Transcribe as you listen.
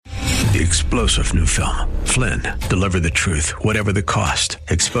The explosive new film, Flynn, deliver the truth, whatever the cost,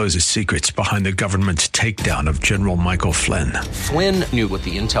 exposes secrets behind the government's takedown of General Michael Flynn. Flynn knew what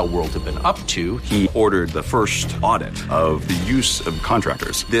the intel world had been up to. He ordered the first audit of the use of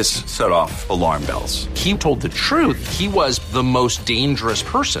contractors. This set off alarm bells. He told the truth. He was the most dangerous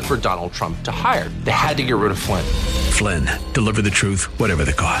person for Donald Trump to hire. They had to get rid of Flynn. Flynn, deliver the truth, whatever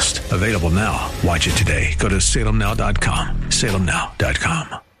the cost. Available now. Watch it today. Go to salemnow.com.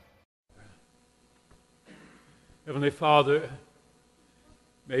 salemnow.com. Heavenly Father,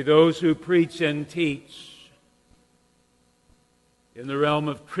 may those who preach and teach in the realm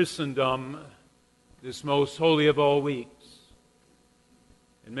of Christendom this most holy of all weeks,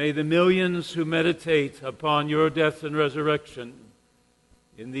 and may the millions who meditate upon your death and resurrection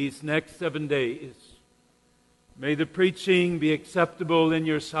in these next 7 days, may the preaching be acceptable in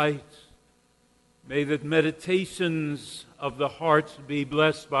your sight. May the meditations of the heart be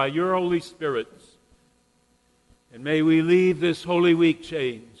blessed by your Holy Spirit. And may we leave this Holy Week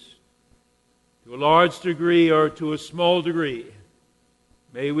changed to a large degree or to a small degree.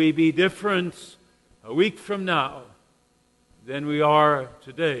 May we be different a week from now than we are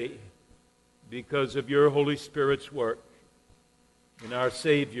today because of your Holy Spirit's work. In our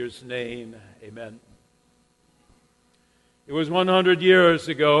Savior's name, amen. It was 100 years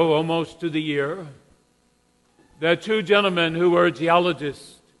ago, almost to the year, that two gentlemen who were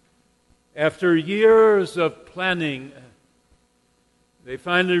geologists, after years of planning, they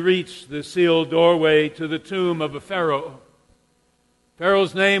finally reached the sealed doorway to the tomb of a pharaoh.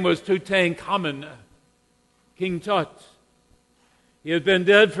 Pharaoh's name was Tutankhamun, King Tut. He had been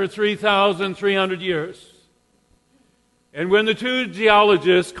dead for 3,300 years. And when the two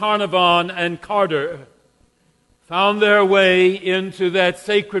geologists, Carnarvon and Carter, found their way into that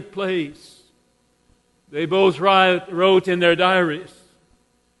sacred place, they both wrote in their diaries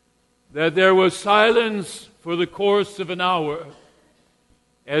that there was silence for the course of an hour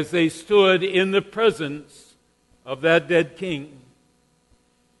as they stood in the presence of that dead king.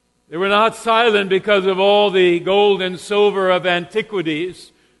 They were not silent because of all the gold and silver of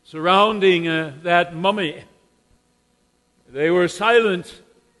antiquities surrounding that mummy. They were silent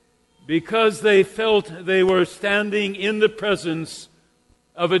because they felt they were standing in the presence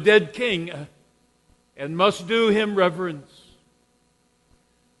of a dead king and must do him reverence.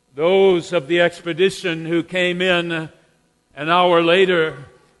 Those of the expedition who came in an hour later,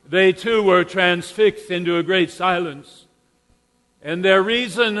 they too were transfixed into a great silence. And their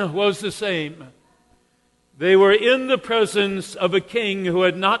reason was the same. They were in the presence of a king who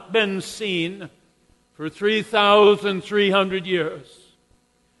had not been seen for 3,300 years.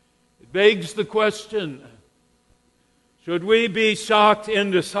 It begs the question, should we be shocked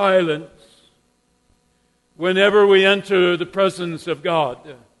into silence whenever we enter the presence of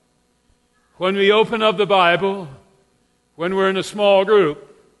God? When we open up the Bible, when we're in a small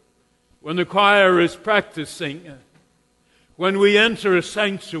group, when the choir is practicing, when we enter a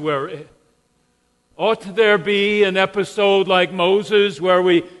sanctuary, ought there be an episode like Moses where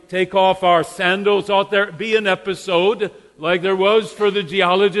we take off our sandals? Ought there be an episode like there was for the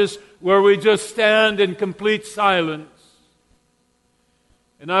geologists where we just stand in complete silence?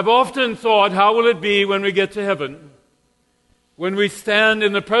 And I've often thought, how will it be when we get to heaven? When we stand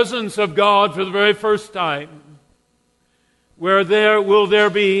in the presence of God for the very first time, where will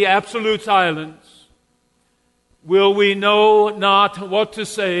there be absolute silence? Will we know not what to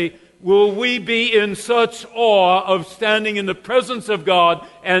say? Will we be in such awe of standing in the presence of God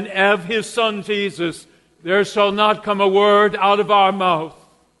and of His Son Jesus, there shall not come a word out of our mouth?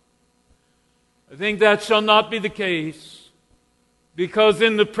 I think that shall not be the case, because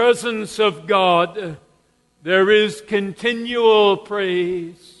in the presence of God, there is continual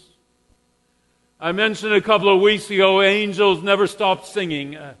praise. I mentioned a couple of weeks ago, angels never stop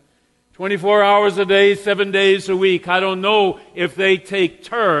singing. 24 hours a day, 7 days a week. I don't know if they take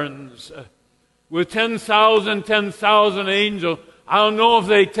turns. With 10,000 angels, I don't know if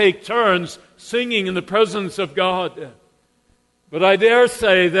they take turns singing in the presence of God. But I dare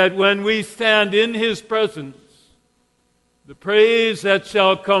say that when we stand in His presence, the praise that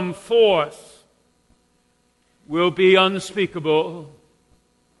shall come forth will be unspeakable.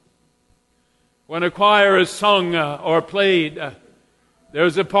 When a choir is sung or played,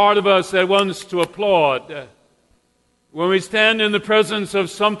 there's a part of us that wants to applaud. When we stand in the presence of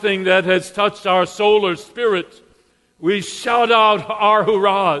something that has touched our soul or spirit, we shout out our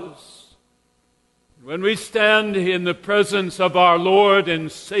hurrahs. When we stand in the presence of our Lord and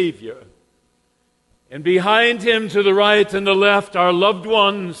Savior, and behind Him to the right and the left are loved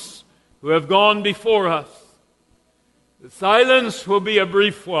ones who have gone before us, the silence will be a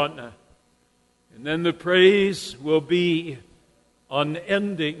brief one. And then the praise will be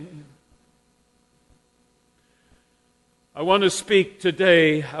unending. I want to speak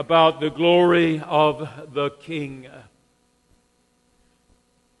today about the glory of the King.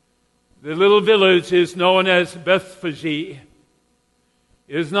 The little village is known as Bethphage. It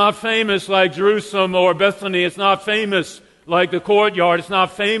is not famous like Jerusalem or Bethany. It's not famous like the courtyard. It's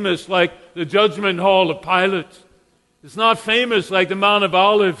not famous like the judgment hall of Pilate. It's not famous like the Mount of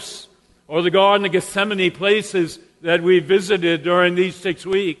Olives or the Garden of Gethsemane, places that we visited during these 6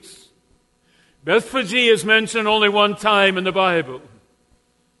 weeks. Bethphage is mentioned only one time in the Bible.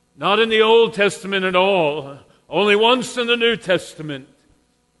 Not in the Old Testament at all. Only once in the New Testament.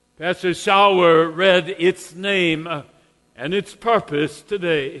 Pastor Schauer read its name and its purpose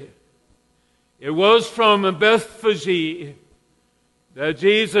today. It was from Bethphage that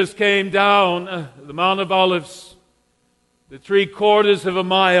Jesus came down the Mount of Olives, the 3/4 of a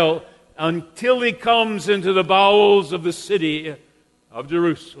mile, until he comes into the bowels of the city of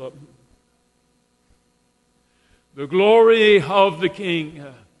Jerusalem. The glory of the King.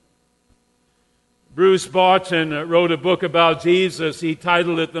 Bruce Barton wrote a book about Jesus. He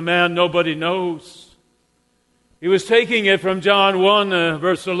titled it, The Man Nobody Knows. He was taking it from John 1,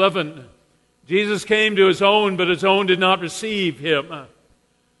 verse 11. Jesus came to his own, but his own did not receive him.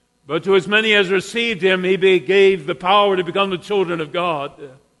 But to as many as received him, he gave the power to become the children of God.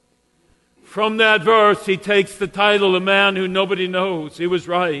 From that verse, he takes the title, The Man Who Nobody Knows. He was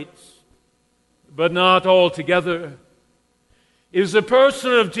right, but not altogether. Is the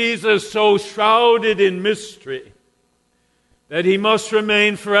person of Jesus so shrouded in mystery that he must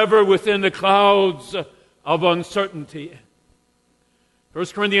remain forever within the clouds of uncertainty?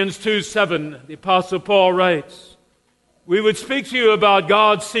 1 Corinthians 2:7, the Apostle Paul writes, we would speak to you about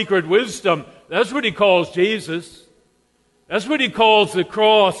God's secret wisdom. That's what he calls Jesus. That's what he calls the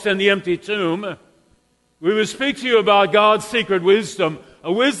cross and the empty tomb. We would speak to you about God's secret wisdom,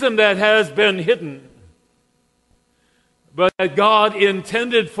 a wisdom that has been hidden, but that God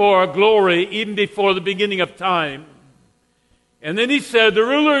intended for glory even before the beginning of time. And then he said, the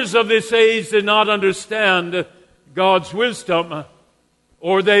rulers of this age did not understand God's wisdom,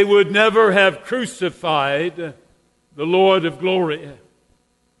 or they would never have crucified the Lord of glory.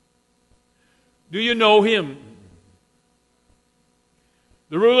 Do you know him?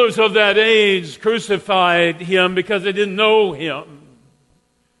 The rulers of that age crucified him because they didn't know him.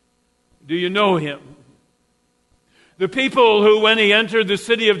 Do you know him? The people who, when he entered the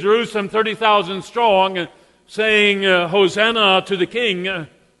city of Jerusalem, 30,000 strong, saying, Hosanna to the King,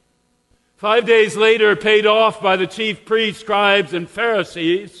 5 days later, paid off by the chief priests, scribes, and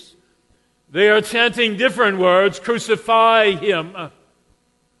Pharisees, they are chanting different words, crucify him.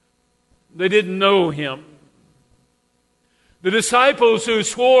 They didn't know him. The disciples who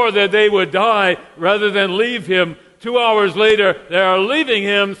swore that they would die rather than leave him, 2 hours later, they are leaving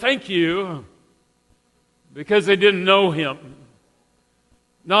him, thank you, because they didn't know him.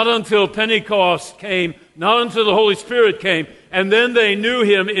 Not until Pentecost came, not until the Holy Spirit came, and then they knew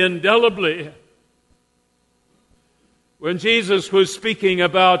him indelibly. When Jesus was speaking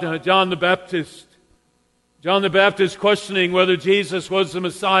about John the Baptist questioning whether Jesus was the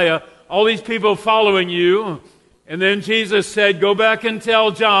Messiah, all these people following you, and then Jesus said, go back and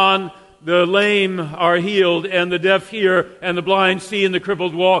tell John, the lame are healed, and the deaf hear, and the blind see, and the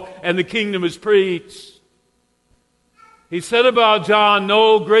crippled walk, and the kingdom is preached. He said about John,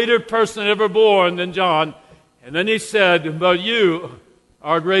 no greater person ever born than John. And then he said, but you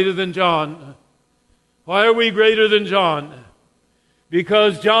are greater than John. Why are we greater than John?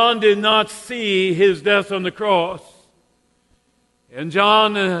 Because John did not see his death on the cross. And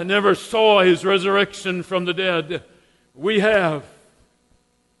John never saw his resurrection from the dead. We have.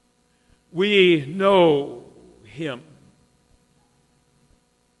 We know him.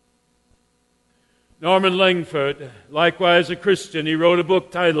 Norman Langford, likewise a Christian, he wrote a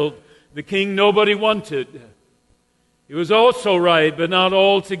book titled, The King Nobody Wanted. He was also right, but not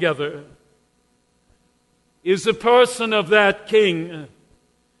altogether. Is the person of that king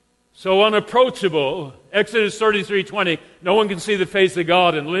so unapproachable? Exodus 33:20, no one can see the face of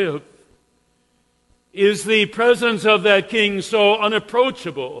God and live. Is the presence of that king so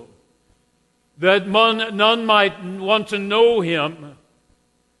unapproachable that none might want to know him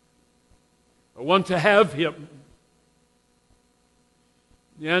or want to have him?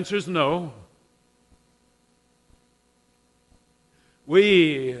 The answer is no.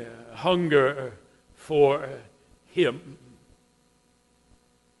 We hunger for him.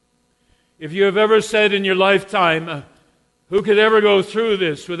 If you have ever said in your lifetime, who could ever go through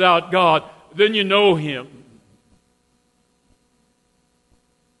this without God, then you know him.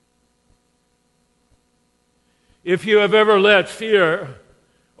 If you have ever let fear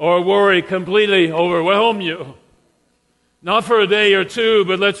or worry completely overwhelm you, not for a day or two,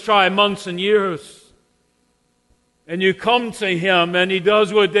 but let's try months and years, and you come to Him and He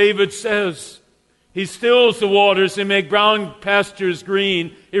does what David says. He stills the waters and makes brown pastures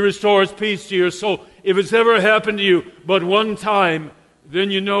green. He restores peace to your soul. If it's ever happened to you but one time, then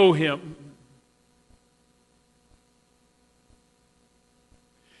you know Him.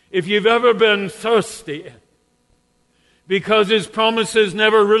 If you've ever been thirsty because His promises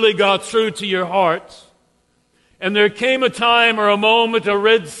never really got through to your heart, and there came a time or a moment, a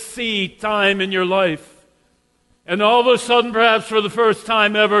Red Sea time in your life, and all of a sudden, perhaps for the first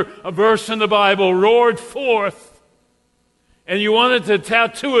time ever, a verse in the Bible roared forth, and you wanted to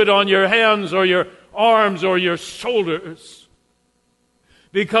tattoo it on your hands or your arms or your shoulders,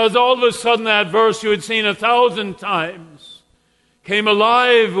 because all of a sudden that verse you had seen 1,000 times came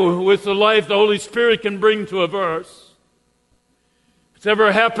alive with the life the Holy Spirit can bring to a verse. If it's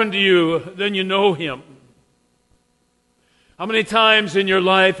ever happened to you, then you know Him. How many times in your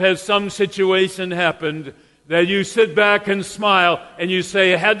life has some situation happened that you sit back and smile and you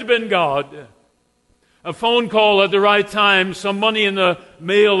say, it had to have been God? A phone call at the right time, some money in the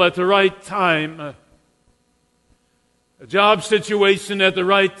mail at the right time, a job situation at the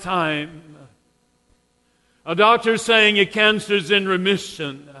right time, a doctor saying your cancer's in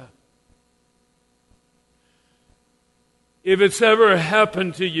remission. If it's ever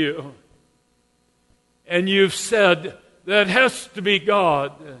happened to you and you've said, that has to be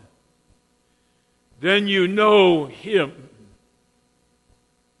God, then you know Him.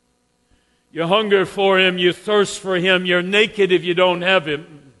 You hunger for Him, you thirst for Him, you're naked if you don't have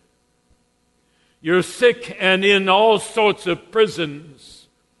Him. You're sick and in all sorts of prisons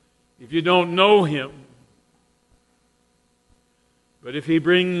if you don't know Him. But if He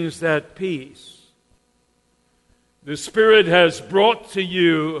brings that peace, the Spirit has brought to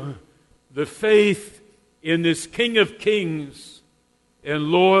you the faith in this King of Kings and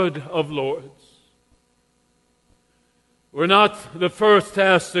Lord of Lords. We're not the first to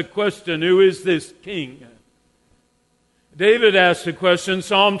ask the question, who is this King? David asked the question,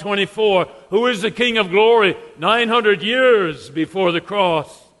 Psalm 24, who is the King of glory? 900 years before the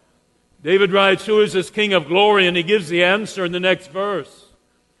cross. David writes, who is this King of glory? And he gives the answer in the next verse.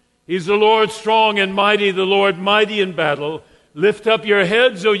 He's the Lord strong and mighty, the Lord mighty in battle. Lift up your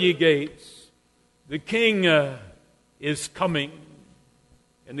heads, O ye gates. The King is coming.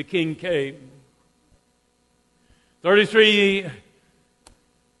 And the King came.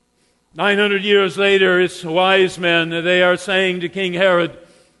 900 years later, it's wise men. They are saying to King Herod,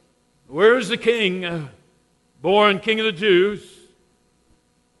 where's the King, born King of the Jews?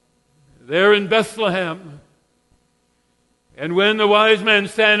 They're in Bethlehem. And when the wise men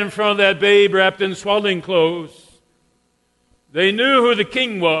stand in front of that babe wrapped in swaddling clothes, they knew who the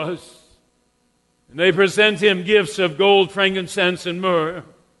King was. And they present Him gifts of gold, frankincense, and myrrh.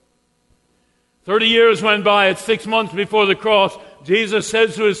 30 years went by. It's 6 months before the cross. Jesus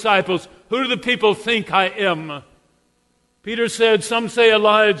says to His disciples, who do the people think I am? Peter said, some say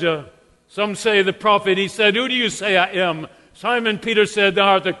Elijah, some say the prophet. He said, who do you say I am? Simon Peter said, thou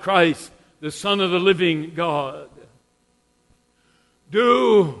art the Christ, the Son of the living God.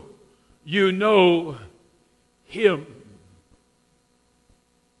 Do you know Him?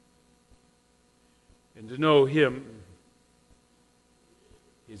 And to know Him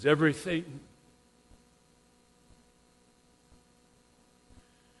is everything.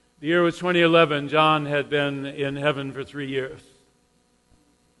 The year was 2011. John had been in heaven for 3 years.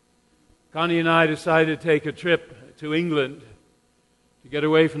 Connie and I decided to take a trip to England to get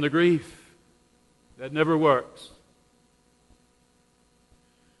away from the grief that never works.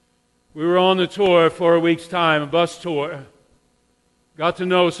 We were on the tour for a week's time, a bus tour. Got to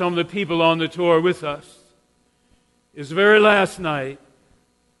know some of the people on the tour with us. It's the very last night,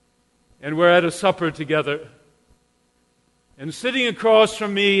 and we're at a supper together. And sitting across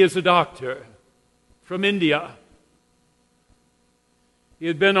from me is a doctor from India. He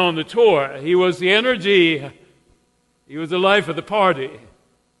had been on the tour. He was the energy. He was the life of the party.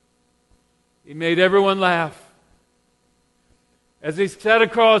 He made everyone laugh. As he sat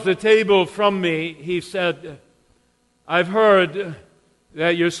across the table from me, he said, I've heard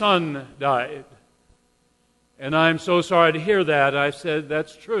that your son died. And I'm so sorry to hear that. I said,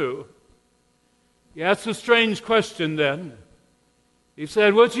 that's true. He asked a strange question then. He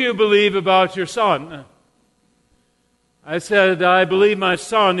said, what do you believe about your son? I said, I believe my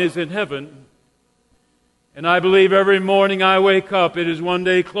son is in heaven. And I believe every morning I wake up, it is one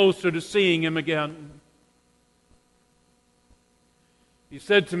day closer to seeing him again. He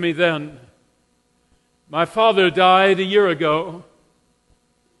said to me then, My father died a year ago.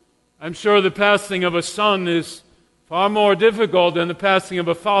 I'm sure the passing of a son is far more difficult than the passing of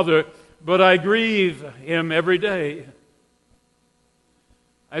a father, but I grieve him every day.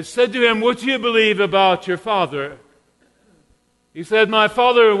 I said to him, "What do you believe about your father?" He said, "My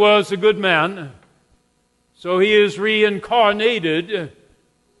father was a good man, so he is reincarnated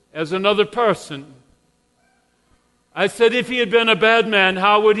as another person." I said, "If he had been a bad man,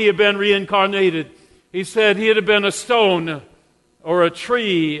 how would he have been reincarnated?" He said, "He'd have been a stone or a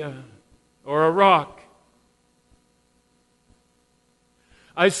tree or a rock."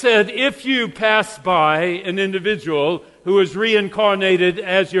 I said, "If you pass by an individual who is reincarnated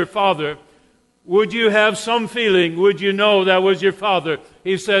as your father, would you have some feeling? Would you know that was your father?"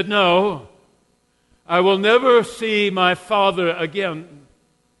 He said, "No, I will never see my father again."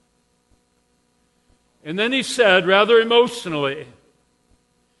 And then he said, rather emotionally,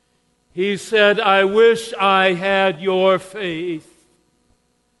 he said, "I wish I had your faith.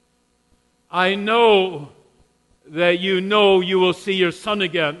 I know that you will see your son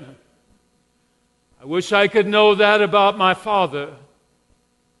again. I wish I could know that about my father."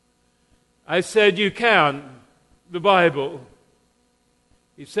 I said, "You can, the Bible."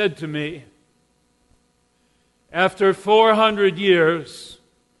 He said to me, "After 400 years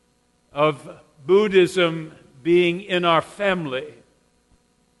of Buddhism being in our family,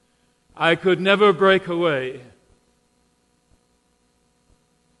 I could never break away."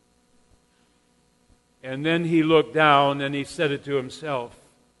 And then he looked down and he said it to himself,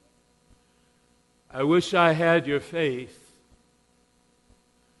 "I wish I had your faith.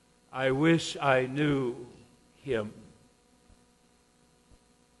 I wish I knew him."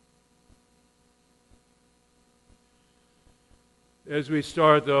 As we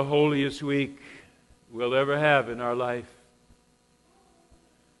start the holiest week we'll ever have in our life,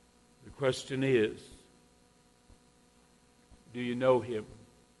 the question is, do you know him?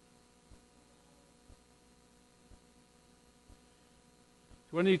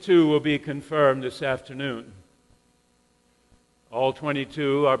 "22 will be confirmed this afternoon. All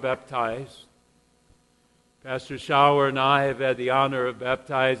 22 are baptized. Pastor Schauer and I have had the honor of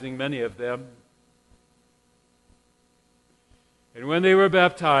baptizing many of them. And when they were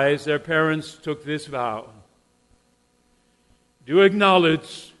baptized, their parents took this vow: do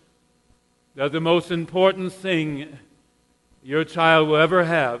acknowledge that the most important thing your child will ever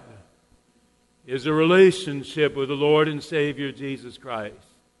have is a relationship with the Lord and Savior Jesus Christ.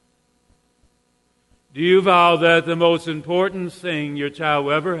 Do you vow that the most important thing your child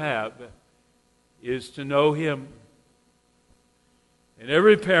will ever have is to know him?" And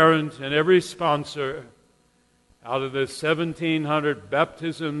every parent and every sponsor, out of the 1,700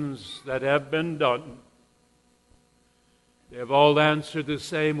 baptisms that have been done, they have all answered the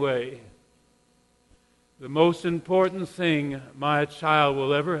same way: the most important thing my child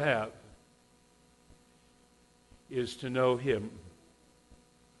will ever have is to know him,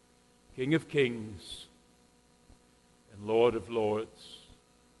 King of Kings and Lord of Lords.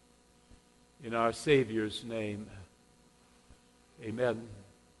 In our Savior's name, amen.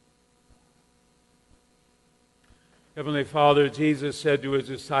 Heavenly Father, Jesus said to his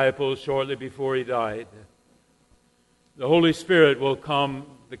disciples shortly before he died, "The Holy Spirit will come,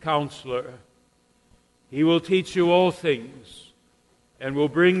 the Counselor. He will teach you all things and will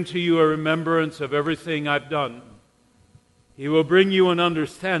bring to you a remembrance of everything I've done. He will bring you an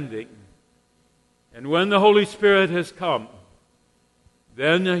understanding. And when the Holy Spirit has come,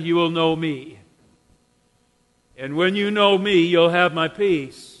 then you will know me. And when you know me, you'll have my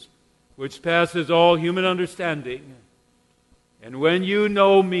peace, which passes all human understanding. And when you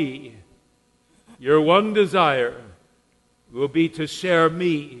know me, your one desire will be to share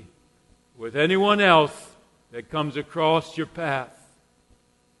me with anyone else that comes across your path.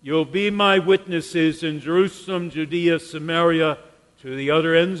 You'll be my witnesses in Jerusalem, Judea, Samaria, to the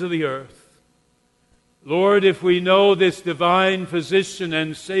other ends of the earth. Lord, if we know this divine physician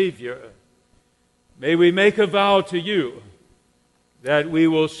and Savior, may we make a vow to you that we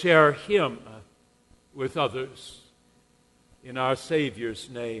will share him with others. In our Savior's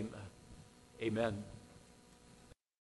name, amen.